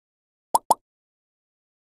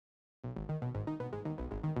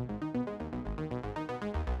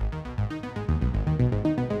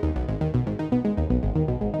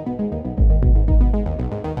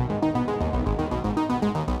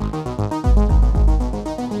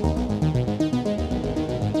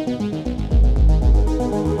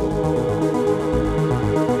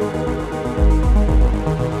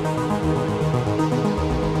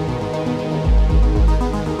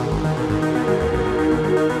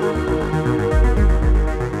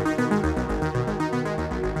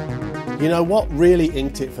You know what really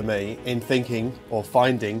inked it for me in thinking or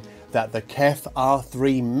finding that the KEF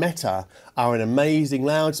R3 Meta are an amazing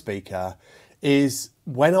loudspeaker is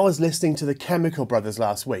when I was listening to the Chemical Brothers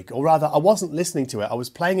last week, or rather I wasn't listening to it, I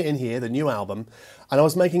was playing it in here, the new album, and I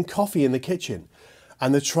was making coffee in the kitchen.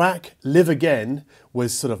 And the track Live Again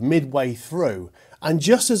was sort of midway through. And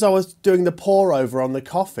just as I was doing the pour over on the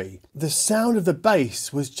coffee, the sound of the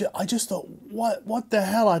bass was, I just thought, what the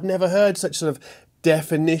hell? I'd never heard such sort of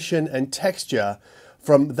definition and texture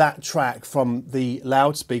from that track from the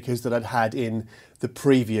loudspeakers that I'd had in the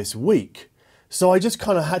previous week. So I just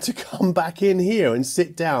kind of had to come back in here and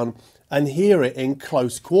sit down and hear it in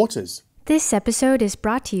close quarters. This episode is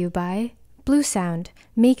brought to you by Bluesound,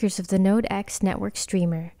 makers of the NODE X network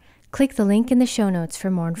streamer. Click the link in the show notes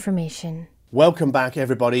for more information. Welcome back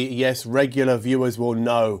everybody. Yes, regular viewers will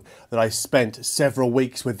know that I spent several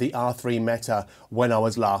weeks with the R3 Meta when I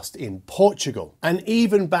was last in Portugal. And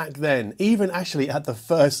even back then, even actually at the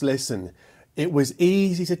first listen, it was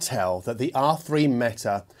easy to tell that the R3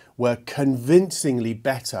 Meta were convincingly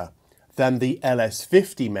better than the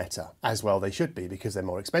LS50 Meta. As well they should be, because they're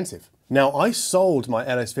more expensive. Now I sold my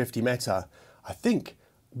LS50 Meta, I think,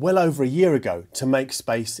 well over a year ago to make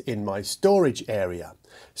space in my storage area.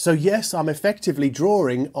 So yes, I'm effectively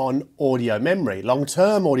drawing on audio memory,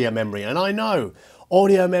 long-term audio memory, and I know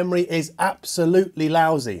audio memory is absolutely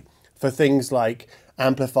lousy for things like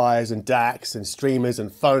amplifiers and DACs and streamers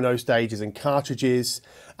and phono stages and cartridges,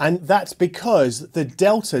 and that's because the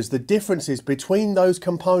deltas, the differences between those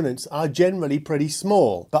components are generally pretty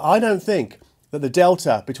small. But I don't think that the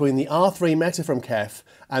delta between the R3 Meta from KEF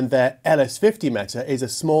and their LS50 Meta is a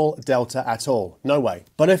small delta at all. No way.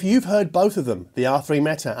 But if you've heard both of them, the R3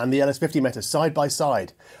 Meta and the LS50 Meta side by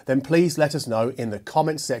side, then please let us know in the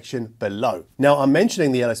comments section below. Now I'm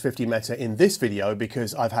mentioning the LS50 Meta in this video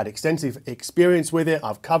because I've had extensive experience with it,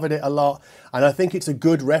 I've covered it a lot, and I think it's a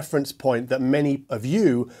good reference point that many of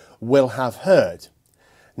you will have heard.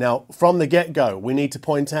 Now, from the get-go, we need to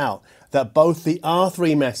point out that both the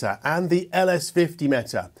R3 Meta and the LS50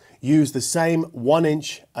 Meta use the same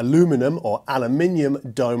 1-inch aluminum or aluminium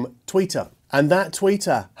dome tweeter. And that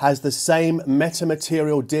tweeter has the same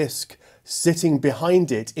metamaterial disc sitting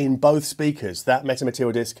behind it in both speakers. That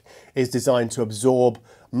metamaterial disc is designed to absorb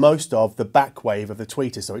most of the back wave of the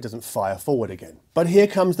tweeter so it doesn't fire forward again. But here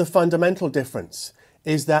comes the fundamental difference,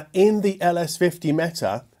 is that in the LS50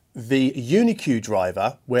 Meta, the UniQ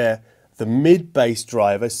driver, where the mid-bass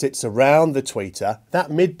driver sits around the tweeter,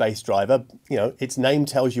 that mid-bass driver, you know, its name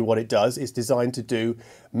tells you what it does, it's designed to do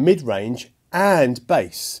mid-range and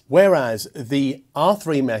bass. Whereas the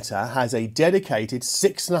R3 Meta has a dedicated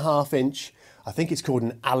 6.5-inch, I think it's called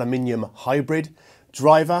an aluminium hybrid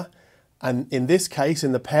driver. And in this case,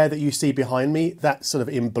 in the pair that you see behind me, that's sort of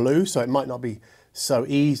in blue, so it might not be so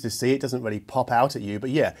easy to see. It doesn't really pop out at you,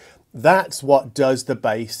 but yeah, that's what does the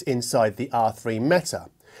bass inside the R3 Meta,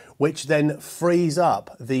 which then frees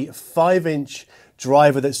up the 5-inch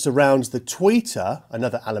driver that surrounds the tweeter,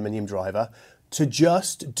 another aluminium driver, to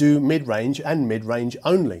just do mid-range and mid-range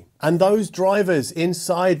only. And those drivers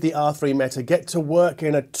inside the R3 Meta get to work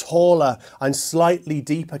in a taller and slightly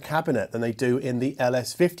deeper cabinet than they do in the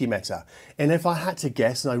LS50 Meta. And if I had to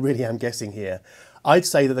guess, and I really am guessing here, I'd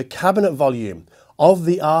say that the cabinet volume of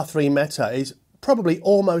the R3 Meta is probably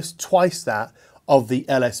almost twice that of the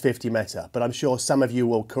LS50 Meta, but I'm sure some of you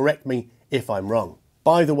will correct me if I'm wrong.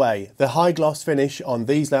 By the way, the high gloss finish on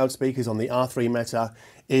these loudspeakers on the R3 Meta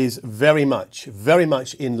is very much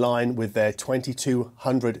in line with their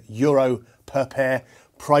 €2,200 per pair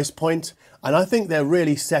price point. And I think they're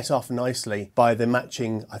really set off nicely by the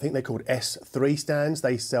matching, I think they're called S3 stands.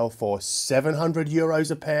 They sell for €700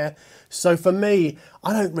 a pair. So for me,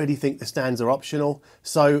 I don't really think the stands are optional.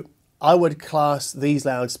 So I would class these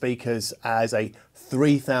loudspeakers as a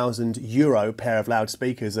 €3,000 pair of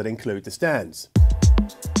loudspeakers that include the stands.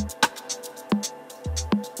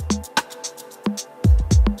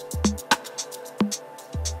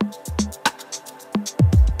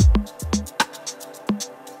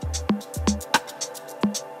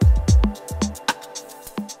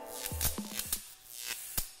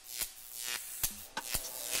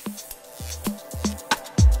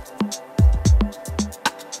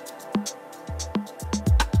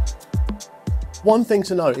 One thing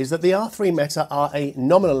to note is that the R3 Meta are a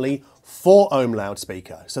nominally 4 ohm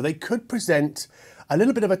loudspeaker, so they could present a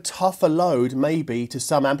little bit of a tougher load maybe to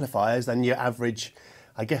some amplifiers than your average.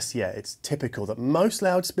 I guess, yeah, it's typical that most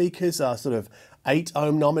loudspeakers are sort of 8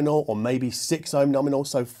 ohm nominal or maybe 6 ohm nominal,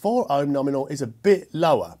 so 4 ohm nominal is a bit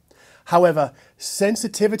lower. However,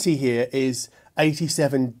 sensitivity here is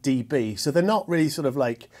 87 dB, so they're not really sort of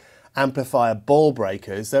like amplifier ball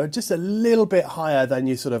breakers. They're just a little bit higher than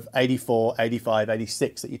your sort of 84, 85,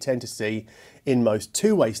 86 that you tend to see in most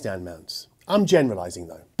two-way stand mounts. I'm generalizing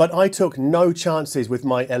though. But I took no chances with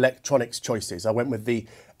my electronics choices. I went with the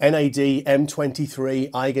NAD M23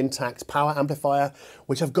 Eigentakt power amplifier,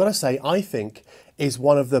 which I've got to say I think is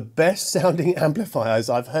one of the best sounding amplifiers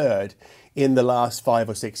I've heard in the last 5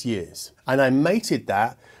 or 6 years. And I mated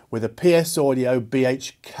that with a PS Audio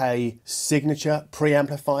BHK signature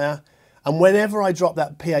preamplifier. And whenever I drop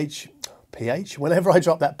that whenever I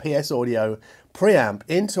drop that PS Audio preamp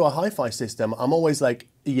into a hi-fi system, I'm always like,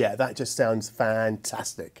 yeah, that just sounds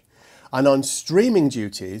fantastic. And on streaming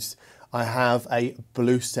duties, I have a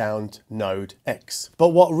Bluesound NODE X. But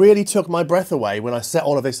what really took my breath away when I set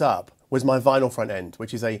all of this up was my vinyl front end,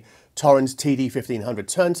 which is a Thorens TD1500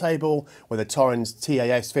 turntable with a Thorens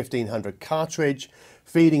TAS1500 cartridge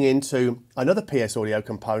feeding into another PS Audio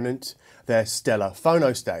component, their stellar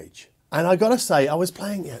Phono stage. And I gotta say, I was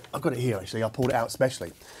playing, I've got it here actually, I pulled it out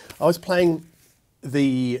specially. I was playing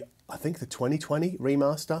I think the 2020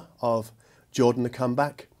 remaster of Jordan the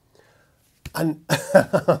Comeback. And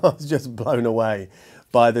I was just blown away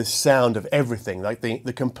by the sound of everything, like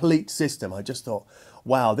the complete system. I just thought,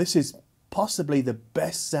 wow, this is possibly the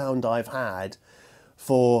best sound I've had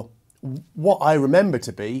for what I remember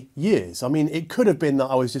to be years. I mean, it could have been that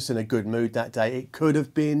I was just in a good mood that day. It could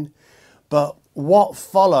have been, but what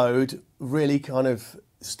followed really kind of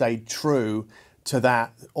stayed true to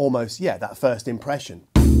that almost, yeah, that first impression.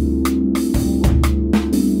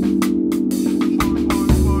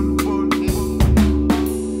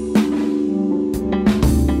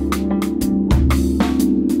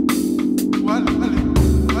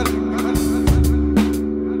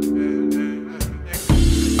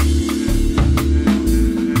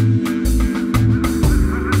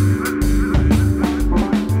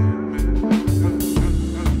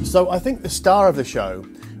 So I think the star of the show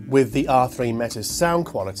with the R3 Meta's sound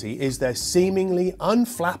quality is their seemingly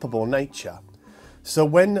unflappable nature. So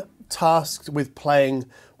when tasked with playing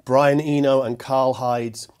Brian Eno and Carl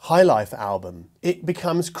Hyde's High Life album, it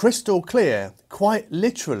becomes crystal clear, quite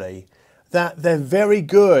literally, that they're very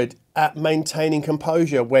good at maintaining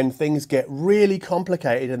composure when things get really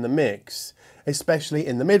complicated in the mix, especially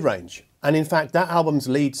in the mid-range. And in fact, that album's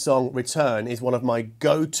lead song, Return, is one of my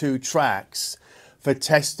go-to tracks for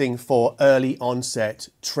testing for early onset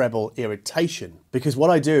treble irritation. Because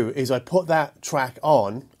what I do is I put that track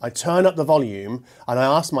on, I turn up the volume, and I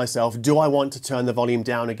ask myself, do I want to turn the volume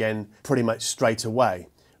down again pretty much straight away?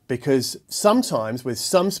 Because sometimes with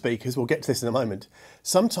some speakers, we'll get to this in a moment,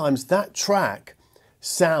 sometimes that track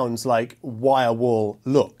sounds like wire wall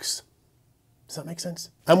looks. Does that make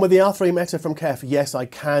sense? And with the R3 Meta from KEF, yes, I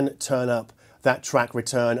can turn up that track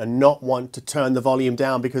Return and not want to turn the volume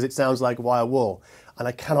down because it sounds like wire wool. And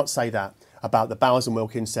I cannot say that about the Bowers &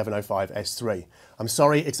 Wilkins 705 S3. I'm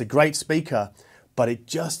sorry, it's a great speaker, but it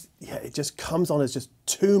just comes on as just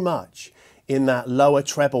too much in that lower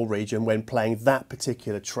treble region when playing that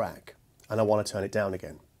particular track. And I want to turn it down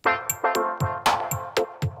again.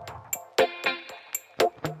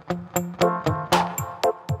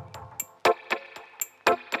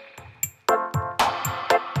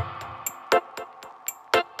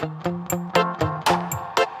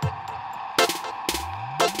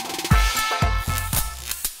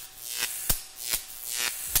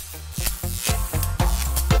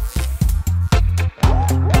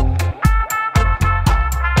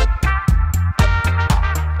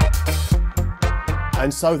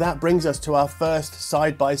 And so that brings us to our first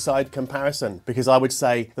side-by-side comparison, because I would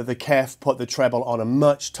say that the KEF put the treble on a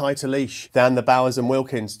much tighter leash than the Bowers &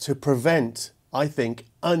 Wilkins to prevent, I think,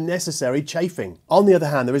 unnecessary chafing. On the other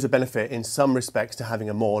hand, there is a benefit in some respects to having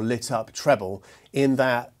a more lit up treble in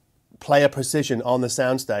that player precision on the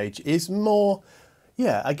soundstage is more,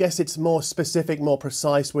 yeah, I guess it's more specific, more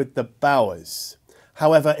precise with the Bowers.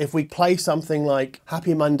 However, if we play something like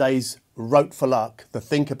Happy Monday's Wrote for Luck, the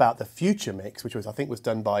Think About the Future mix, which I think was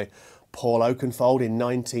done by Paul Oakenfold in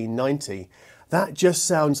 1990, that just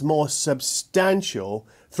sounds more substantial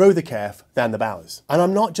through the KEF than the Bowers. And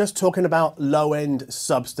I'm not just talking about low-end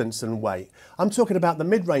substance and weight. I'm talking about the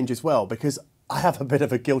mid-range as well, because I have a bit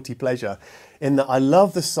of a guilty pleasure in that I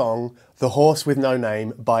love the song The Horse with No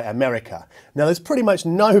Name by America. Now there's pretty much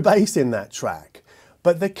no bass in that track,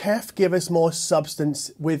 but the KEF give us more substance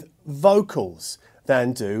with vocals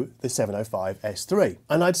than do the 705 S3.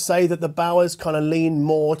 And I'd say that the Bowers kind of lean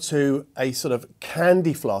more to a sort of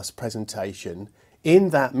candy floss presentation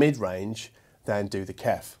in that mid-range than do the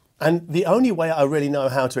KEF. And the only way I really know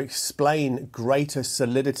how to explain greater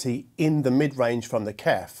solidity in the mid-range from the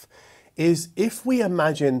KEF is if we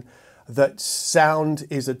imagine that sound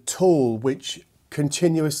is a tool which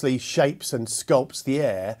continuously shapes and sculpts the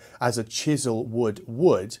air as a chisel would,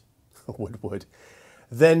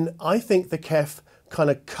 then I think the KEF kind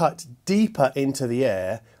of cut deeper into the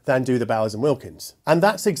air than do the Bowers and Wilkins. And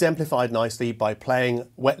that's exemplified nicely by playing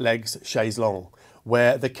Wet Legs Chaise Longue,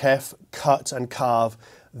 where the KEF cut and carve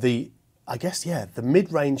the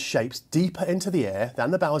mid-range shapes deeper into the air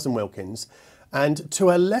than the Bowers and Wilkins, and to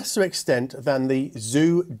a lesser extent than the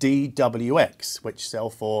Zoo DWX, which sell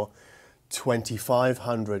for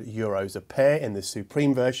 2,500 euros a pair in the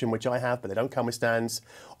Supreme version, which I have, but they don't come with stands.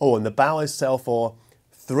 Oh, and the Bowers sell for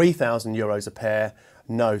 3,000 euros a pair,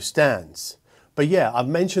 no stands. But yeah, I've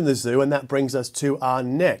mentioned the Zoo, and that brings us to our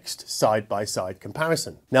next side-by-side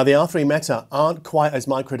comparison. Now, the R3 Meta aren't quite as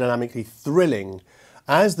microdynamically thrilling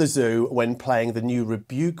as the Zoo when playing the new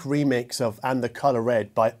Rebuke remix of And the Colour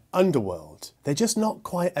Red by Underworld. They're just not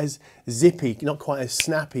quite as zippy, not quite as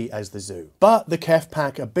snappy as the Zoo. But the KEF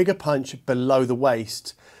pack a bigger punch below the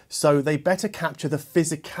waist, so they better capture the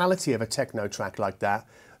physicality of a techno track like that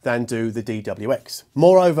than do the DWX.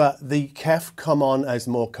 Moreover, the KEF come on as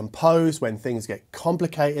more composed when things get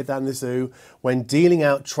complicated than the Zoo, when dealing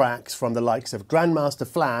out tracks from the likes of Grandmaster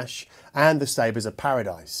Flash and the Sabres of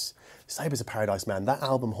Paradise. Sabres of Paradise, man, that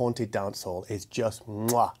album Haunted Dancehall is just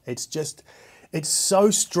mwah. It's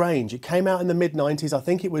so strange. It came out in the mid-90s. I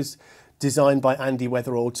think it was designed by Andy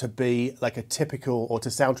Weatherall to be like a typical, or to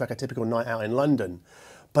soundtrack a typical night out in London.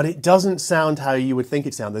 But it doesn't sound how you would think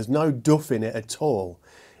it sounds. There's no duff in it at all.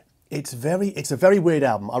 It's a very weird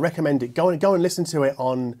album. I recommend it. Go and listen to it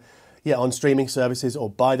on streaming services, or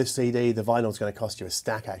buy the CD. The vinyl's going to cost you a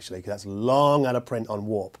stack, actually, because that's long out of print on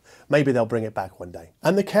Warp. Maybe they'll bring it back one day.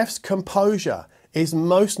 And the KEF's composure is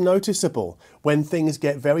most noticeable when things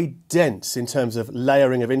get very dense in terms of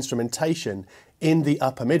layering of instrumentation in the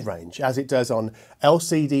upper mid-range, as it does on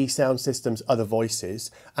LCD Sound System's Other Voices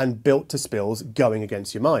and Built to Spill's Going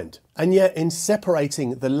Against Your Mind. And yet, in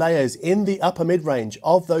separating the layers in the upper mid-range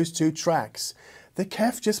of those two tracks, the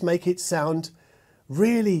KEF just make it sound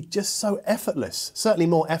really just so effortless, certainly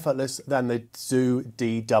more effortless than the Zoo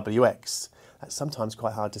DWX. That's sometimes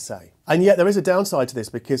quite hard to say. And yet there is a downside to this,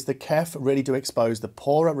 because the KEF really do expose the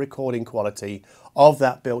poorer recording quality of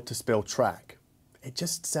that Built to Spill track. It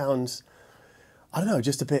just sounds, I don't know,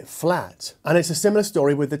 just a bit flat. And it's a similar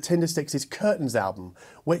story with the Tindersticks' Curtains album,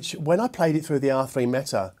 which when I played it through the R3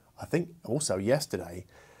 Meta, I think also yesterday,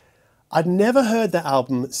 I'd never heard that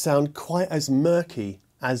album sound quite as murky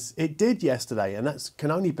as it did yesterday, and that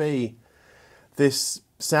can only be this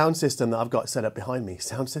sound system that I've got set up behind me.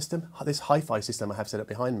 Sound system? This hi-fi system I have set up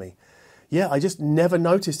behind me. Yeah, I just never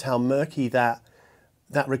noticed how murky that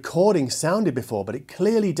recording sounded before, but it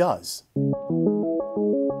clearly does.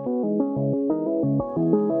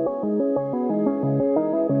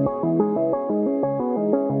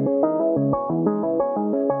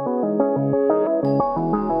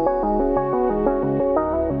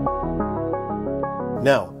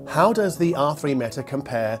 Now, how does the R3 Meta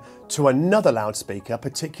compare to another loudspeaker,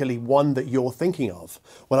 particularly one that you're thinking of?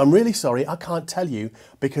 Well, I'm really sorry, I can't tell you,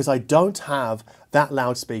 because I don't have that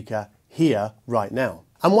loudspeaker here right now.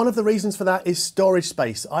 And one of the reasons for that is storage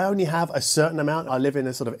space. I only have a certain amount. I live in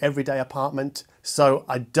a sort of everyday apartment, so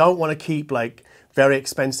I don't want to keep like very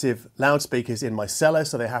expensive loudspeakers in my cellar,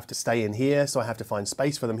 so they have to stay in here, so I have to find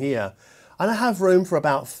space for them here. And I have room for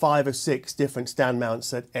about 5 or 6 different stand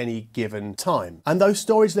mounts at any given time. And those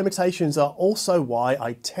storage limitations are also why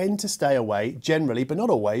I tend to stay away, generally, but not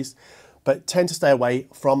always, but tend to stay away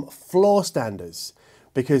from floor standers,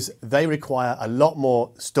 because they require a lot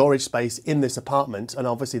more storage space in this apartment, and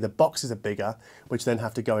obviously the boxes are bigger, which then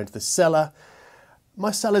have to go into the cellar. My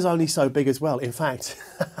cellar's only so big as well. In fact,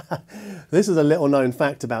 this is a little known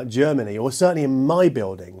fact about Germany, or certainly in my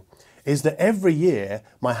building, is that every year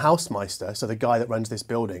my Hausmeister, so the guy that runs this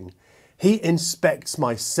building, he inspects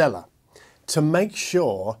my cellar to make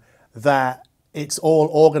sure that it's all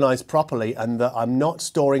organised properly and that I'm not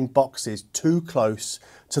storing boxes too close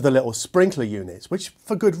to the little sprinkler units, which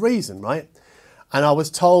for good reason, right? And I was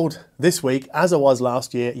told this week, as I was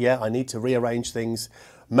last year, yeah, I need to rearrange things,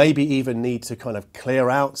 maybe even need to kind of clear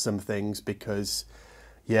out some things, because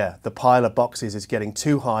Yeah, the pile of boxes is getting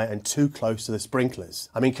too high and too close to the sprinklers.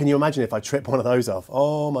 I mean, can you imagine if I trip one of those off?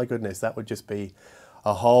 Oh my goodness, that would just be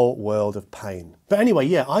a whole world of pain. But anyway,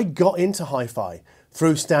 yeah, I got into hi-fi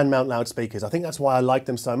through stand mount loudspeakers. I think that's why I like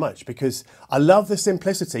them so much, because I love the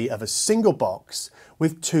simplicity of a single box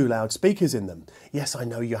with 2 loudspeakers in them. Yes, I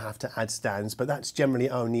know you have to add stands, but that's generally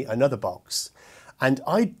only another box. And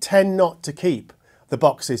I tend not to keep the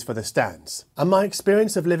boxes for the stands. And my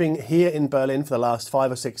experience of living here in Berlin for the last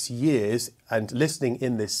 5 or 6 years and listening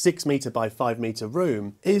in this 6 meter by 5 meter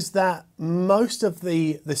room is that most of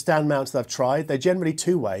the stand mounts that I've tried, they're generally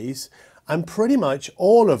 2 ways, and pretty much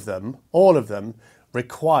all of them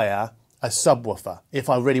require a subwoofer if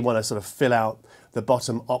I really want to sort of fill out the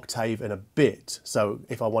bottom octave in a bit. So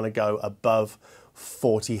if I want to go above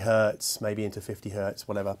 40 hertz, maybe into 50 hertz,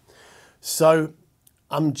 whatever. So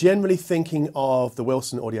I'm generally thinking of the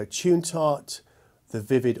Wilson Audio TuneTot, the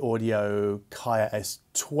Vivid Audio Kaya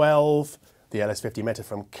S12, the LS50 Meta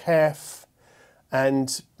from KEF,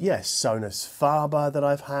 and yes, Sonus Faber that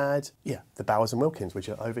I've had. Yeah, the Bowers and Wilkins, which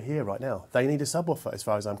are over here right now. They need a subwoofer as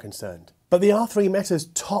far as I'm concerned. But the R3 Meta's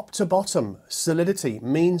top to bottom solidity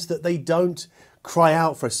means that they don't cry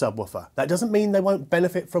out for a subwoofer. That doesn't mean they won't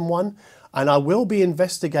benefit from one, and I will be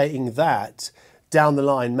investigating that down the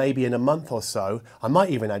line, maybe in a month or so. I might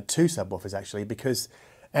even add 2 subwoofers actually, because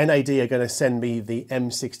NAD are going to send me the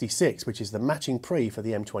M66, which is the matching pre for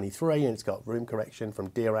the M23, and it's got room correction from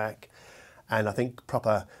Dirac, and I think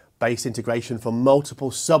proper bass integration for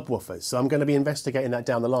multiple subwoofers. So I'm going to be investigating that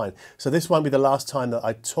down the line. So this won't be the last time that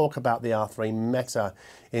I talk about the R3 Meta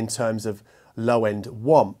in terms of low-end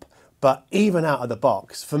WOMP, but even out of the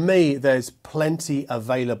box, for me, there's plenty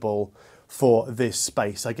available for this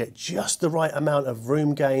space. I get just the right amount of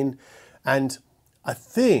room gain, and I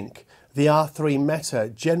think the R3 Meta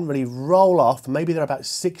generally roll off, maybe they're about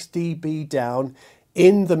 6 dB down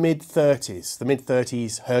in the mid-30s, the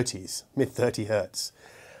mid-30 hertz.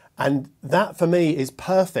 And that for me is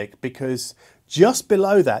perfect, because just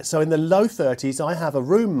below that, so in the low 30s, I have a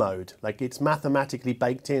room mode. Like, it's mathematically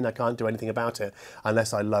baked in. I can't do anything about it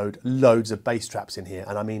unless I load loads of bass traps in here,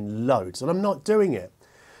 and I mean loads, and I'm not doing it.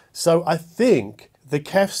 So I think the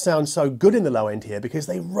KEFs sound so good in the low end here because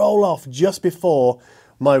they roll off just before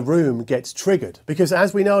my room gets triggered. Because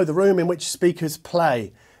as we know, the room in which speakers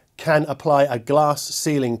play can apply a glass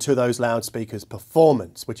ceiling to those loudspeakers'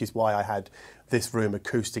 performance, which is why I had this room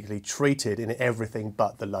acoustically treated in everything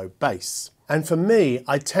but the low bass. And for me,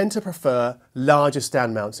 I tend to prefer larger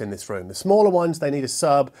stand mounts in this room. The smaller ones, they need a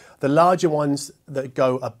sub. The larger ones that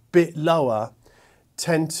go a bit lower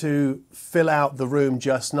tend to fill out the room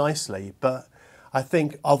just nicely. But I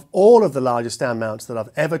think of all of the larger stand mounts that I've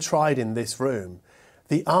ever tried in this room,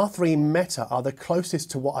 the R3 Meta are the closest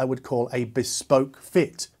to what I would call a bespoke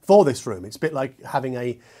fit for this room. It's a bit like having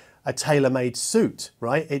a tailor-made suit,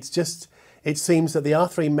 right? It's just, it seems that the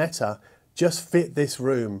R3 Meta just fit this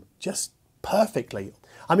room just perfectly.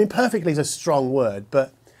 I mean, perfectly is a strong word,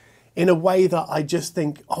 but in a way that I just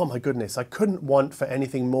think, oh my goodness, I couldn't want for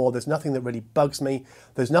anything more. There's nothing that really bugs me.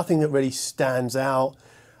 There's nothing that really stands out.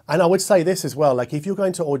 And I would say this as well, like if you're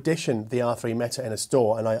going to audition the R3 Meta in a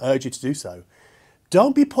store, and I urge you to do so,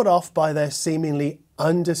 don't be put off by their seemingly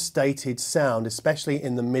understated sound, especially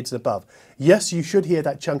in the mids above. Yes, you should hear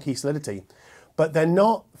that chunky solidity, but they're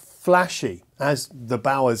not flashy as the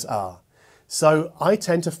Bowers are. So I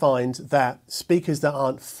tend to find that speakers that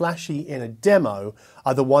aren't flashy in a demo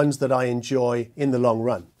are the ones that I enjoy in the long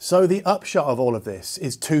run. So the upshot of all of this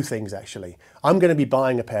is 2 things actually. I'm going to be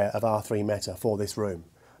buying a pair of R3 Meta for this room.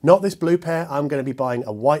 Not this blue pair, I'm going to be buying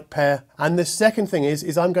a white pair. And the second thing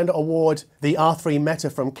is I'm going to award the R3 Meta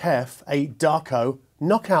from KEF a Darko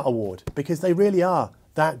Knockout Award, because they really are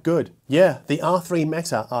that good. Yeah, the R3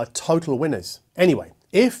 Meta are total winners. Anyway,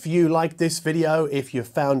 if you liked this video, if you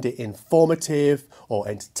found it informative or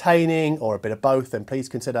entertaining or a bit of both, then please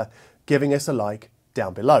consider giving us a like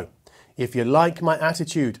down below. If you like my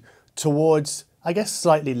attitude towards, I guess,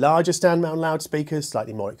 slightly larger stand mount loudspeakers,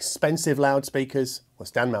 slightly more expensive loudspeakers, or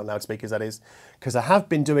stand mount loudspeakers that is, because I have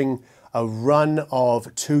been doing a run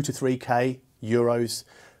of 2 to 3K euros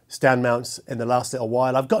stand mounts in the last little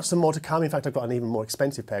while. I've got some more to come. In fact, I've got an even more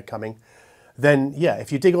expensive pair coming. Then yeah,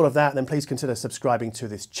 if you dig all of that, then please consider subscribing to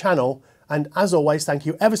this channel. And as always, thank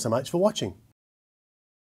you ever so much for watching.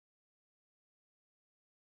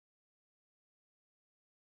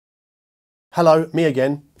 Hello, me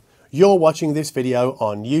again. You're watching this video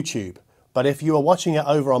on YouTube, but if you are watching it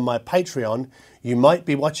over on my Patreon, you might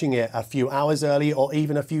be watching it a few hours early or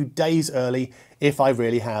even a few days early if I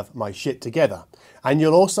really have my shit together. And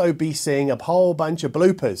you'll also be seeing a whole bunch of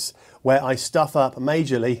bloopers where I stuff up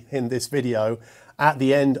majorly in this video at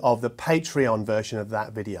the end of the Patreon version of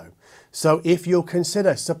that video. So if you'll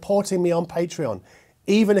consider supporting me on Patreon,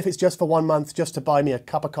 even if it's just for 1 month, just to buy me a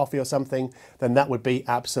cup of coffee or something, then that would be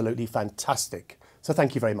absolutely fantastic. So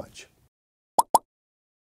thank you very much.